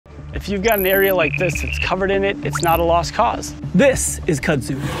If you've got an area like this that's covered in it, it's not a lost cause. This is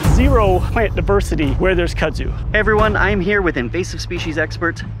kudzu. Zero plant diversity where there's kudzu. Hey everyone, I'm here with invasive species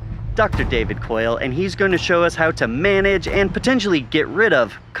expert, Dr. David Coyle, and he's going to show us how to manage and potentially get rid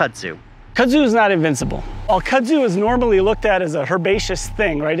of kudzu. Kudzu is not invincible. While kudzu is normally looked at as a herbaceous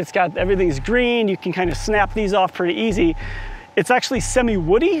thing, right? It's got, everything's green, you can kind of snap these off pretty easy. It's actually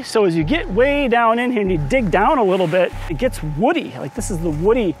semi-woody, so as you get way down in here and you dig down a little bit, it gets woody. Like this is the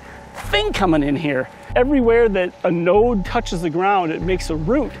woody thing coming in here. Everywhere that a node touches the ground, it makes a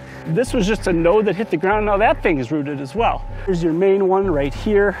root. This was just a node that hit the ground, now that thing is rooted as well. Here's your main one right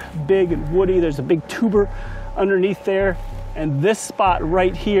here, big and woody. There's a big tuber underneath there, and this spot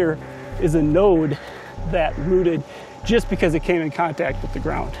right here is a node that rooted just because it came in contact with the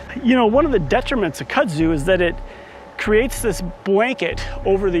ground. You know, one of the detriments of kudzu is that it creates this blanket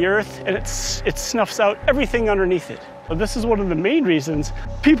over the earth and it snuffs out everything underneath it. So this is one of the main reasons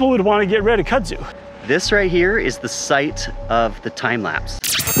people would want to get rid of kudzu. This right here is the site of the time lapse.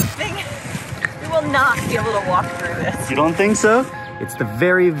 We will not be able to walk through this. You don't think so? It's the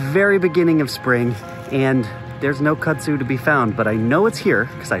very, very beginning of spring and there's no kudzu to be found, but I know it's here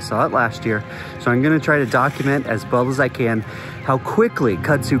because I saw it last year. So I'm gonna try to document as well as I can how quickly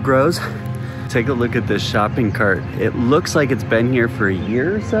kudzu grows. Take a look at this shopping cart. It looks like it's been here for a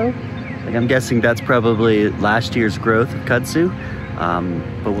year or so. Like I'm guessing that's probably last year's growth of kudzu,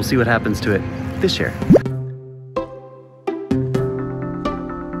 but we'll see what happens to it this year.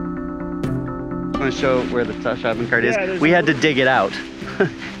 I'm gonna show where the shopping cart is. We had to dig it out,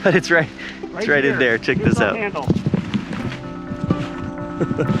 but it's right in there. Check this out.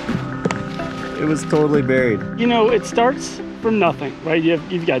 It was totally buried. You know, it starts from nothing, right?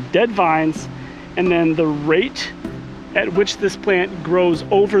 You've got dead vines, and then the rate at which this plant grows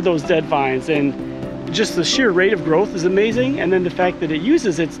over those dead vines, and just the sheer rate of growth is amazing. And then the fact that it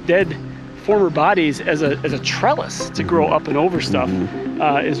uses its dead former bodies as a trellis to grow up and over stuff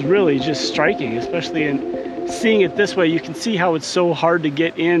is really just striking, especially in seeing it this way. You can see how it's so hard to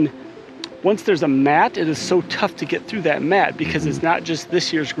get in. Once there's a mat, it is so tough to get through that mat because it's not just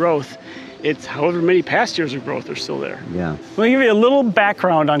this year's growth, it's however many past years of growth are still there. Yeah. Let me give you a little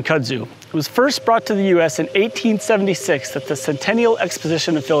background on kudzu. It was first brought to the US in 1876 at the Centennial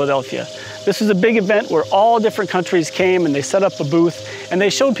Exposition in Philadelphia. This was a big event where all different countries came and they set up a booth and they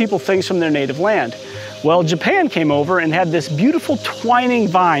showed people things from their native land. Well, Japan came over and had this beautiful twining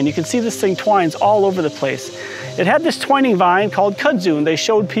vine. You can see this thing twines all over the place. It had this twining vine called kudzu, and they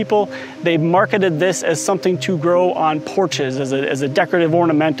showed people, they marketed this as something to grow on porches, as a decorative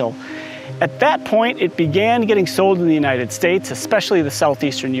ornamental. At that point, it began getting sold in the United States, especially the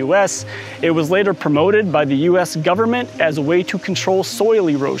southeastern US. It was later promoted by the US government as a way to control soil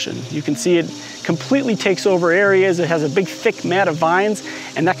erosion. You can see it completely takes over areas. It has a big thick mat of vines,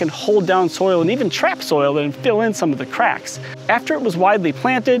 and that can hold down soil and even trap soil and fill in some of the cracks. After it was widely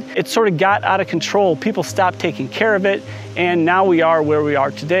planted, it sort of got out of control. People stopped taking care of it, and now we are where we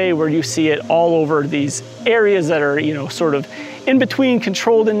are today, where you see it all over these areas that are, you know, sort of in between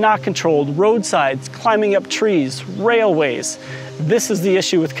controlled and not controlled, roadsides, climbing up trees, railways. This is the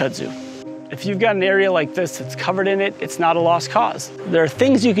issue with kudzu. If you've got an area like this that's covered in it, it's not a lost cause. There are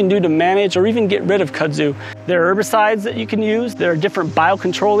things you can do to manage or even get rid of kudzu. There are herbicides that you can use. There are different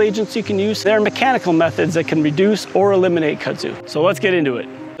biocontrol agents you can use. There are mechanical methods that can reduce or eliminate kudzu. So let's get into it.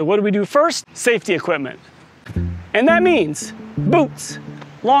 So what do we do first? Safety equipment. And that means boots,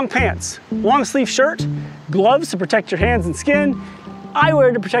 long pants, long sleeve shirt, gloves to protect your hands and skin,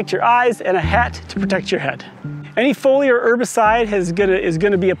 eyewear to protect your eyes, and a hat to protect your head. Any foliar herbicide is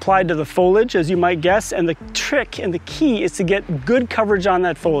gonna be applied to the foliage, as you might guess, and the trick and the key is to get good coverage on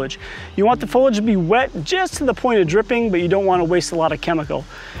that foliage. You want the foliage to be wet just to the point of dripping, but you don't want to waste a lot of chemical.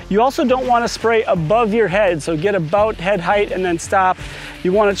 You also don't want to spray above your head, so get about head height and then stop.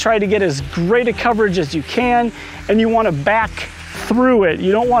 You want to try to get as great a coverage as you can, and you want to back through it.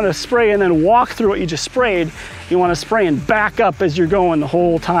 You don't want to spray and then walk through what you just sprayed. You want to spray and back up as you're going the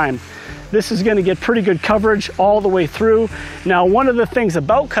whole time. This is going to get pretty good coverage all the way through. Now, one of the things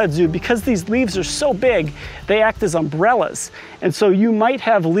about kudzu, because these leaves are so big, they act as umbrellas. And so you might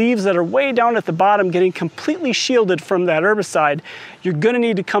have leaves that are way down at the bottom getting completely shielded from that herbicide. You're going to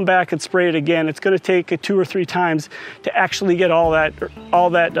need to come back and spray it again. It's going to take 2 or 3 times to actually get all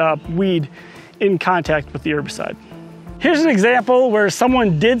that weed in contact with the herbicide. Here's an example where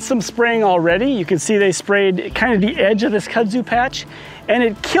someone did some spraying already. You can see they sprayed kind of the edge of this kudzu patch and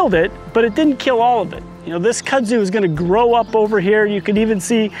it killed it, but it didn't kill all of it. You know, this kudzu is going to grow up over here. You can even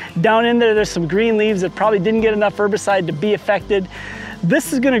see down in there, there's some green leaves that probably didn't get enough herbicide to be affected.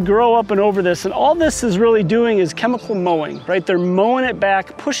 This is going to grow up and over this, and all this is really doing is chemical mowing, right? They're mowing it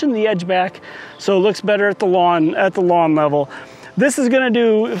back, pushing the edge back so it looks better at the lawn level. This is going to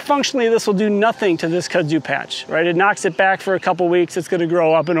do, functionally, this will do nothing to this kudzu patch, right? It knocks it back for a couple weeks. It's going to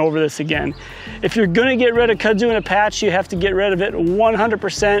grow up and over this again. If you're going to get rid of kudzu in a patch, you have to get rid of it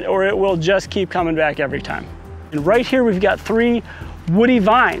 100% or it will just keep coming back every time. And right here, we've got 3 woody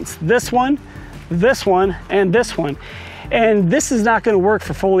vines. This one, and this one. And this is not going to work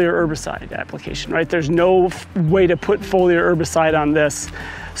for foliar herbicide application, right? There's no way to put foliar herbicide on this.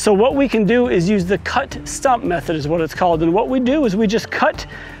 So what we can do is use the cut stump method is what it's called. And what we do is we just cut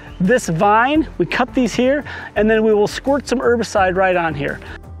this vine, we cut these here, and then we will squirt some herbicide right on here.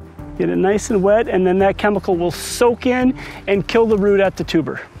 Get it nice and wet, and then that chemical will soak in and kill the root at the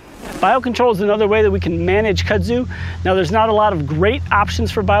tuber. Biocontrol is another way that we can manage kudzu. Now there's not a lot of great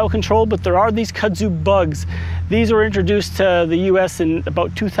options for biocontrol, but there are these kudzu bugs. These were introduced to the US in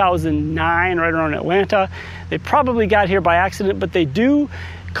about 2009, right around Atlanta. They probably got here by accident, but they do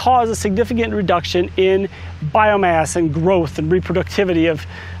cause a significant reduction in biomass and growth and reproductivity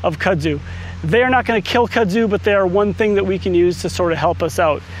of kudzu. They are not going to kill kudzu, but they are one thing that we can use to sort of help us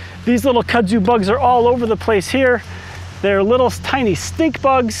out. These little kudzu bugs are all over the place here. They're little tiny stink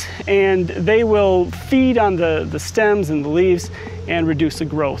bugs, and they will feed on the stems and the leaves and reduce the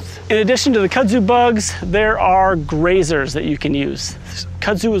growth. In addition to the kudzu bugs, there are grazers that you can use.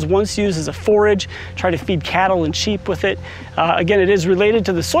 Kudzu was once used as a forage, try to feed cattle and sheep with it. Again, it is related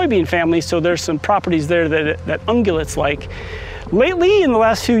to the soybean family, so there's some properties there that ungulates like. Lately, in the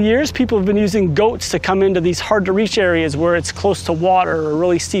last few years, people have been using goats to come into these hard to reach areas where it's close to water or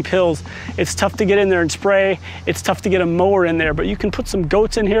really steep hills. It's tough to get in there and spray. It's tough to get a mower in there, but you can put some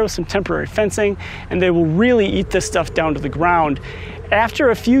goats in here with some temporary fencing and they will really eat this stuff down to the ground.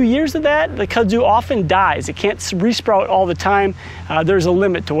 After a few years of that, the kudzu often dies. It can't resprout all the time. There's a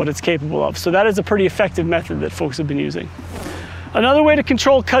limit to what it's capable of. So that is a pretty effective method that folks have been using. Another way to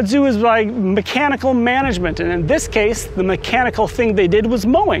control kudzu is by mechanical management, and in this case, the mechanical thing they did was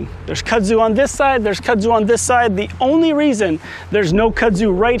mowing. There's kudzu on this side, there's kudzu on this side. The only reason there's no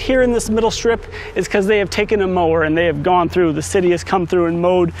kudzu right here in this middle strip is because they have taken a mower and they have gone through, the city has come through and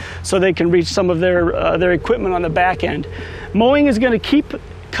mowed so they can reach some of their equipment on the back end. Mowing is going to keep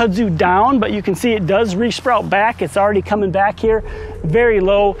kudzu down, but you can see it does resprout back. It's already coming back here very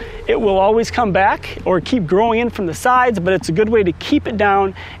low. It will always come back or keep growing in from the sides, but it's a good way to keep it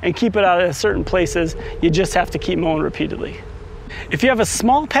down and keep it out of certain places. You just have to keep mowing repeatedly. If you have a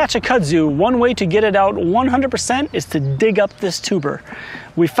small patch of kudzu, one way to get it out 100% is to dig up this tuber.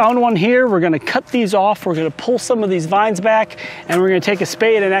 We found one here. We're going to cut these off. We're going to pull some of these vines back, and we're going to take a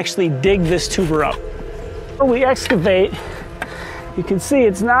spade and actually dig this tuber up. When we excavate, you can see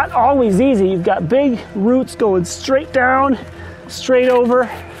it's not always easy. You've got big roots going straight down, straight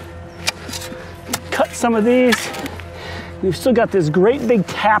over. Cut some of these. You've still got this great big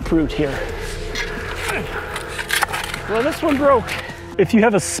taproot here. Well, this one broke. If you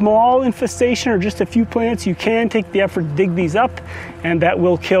have a small infestation or just a few plants, you can take the effort to dig these up, and that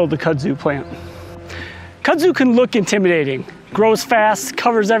will kill the kudzu plant. Kudzu can look intimidating. Grows fast,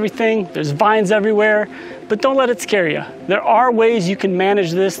 covers everything, there's vines everywhere, but don't let it scare you. There are ways you can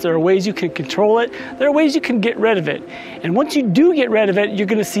manage this, there are ways you can control it, there are ways you can get rid of it. And once you do get rid of it, you're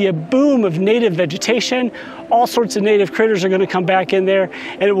gonna see a boom of native vegetation, all sorts of native critters are gonna come back in there,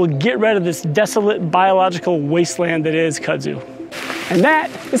 and it will get rid of this desolate biological wasteland that is kudzu. And that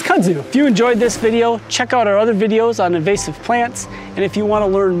is kudzu. If you enjoyed this video, check out our other videos on invasive plants. And if you want to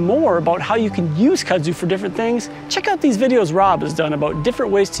learn more about how you can use kudzu for different things, check out these videos Rob has done about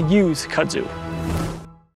different ways to use kudzu.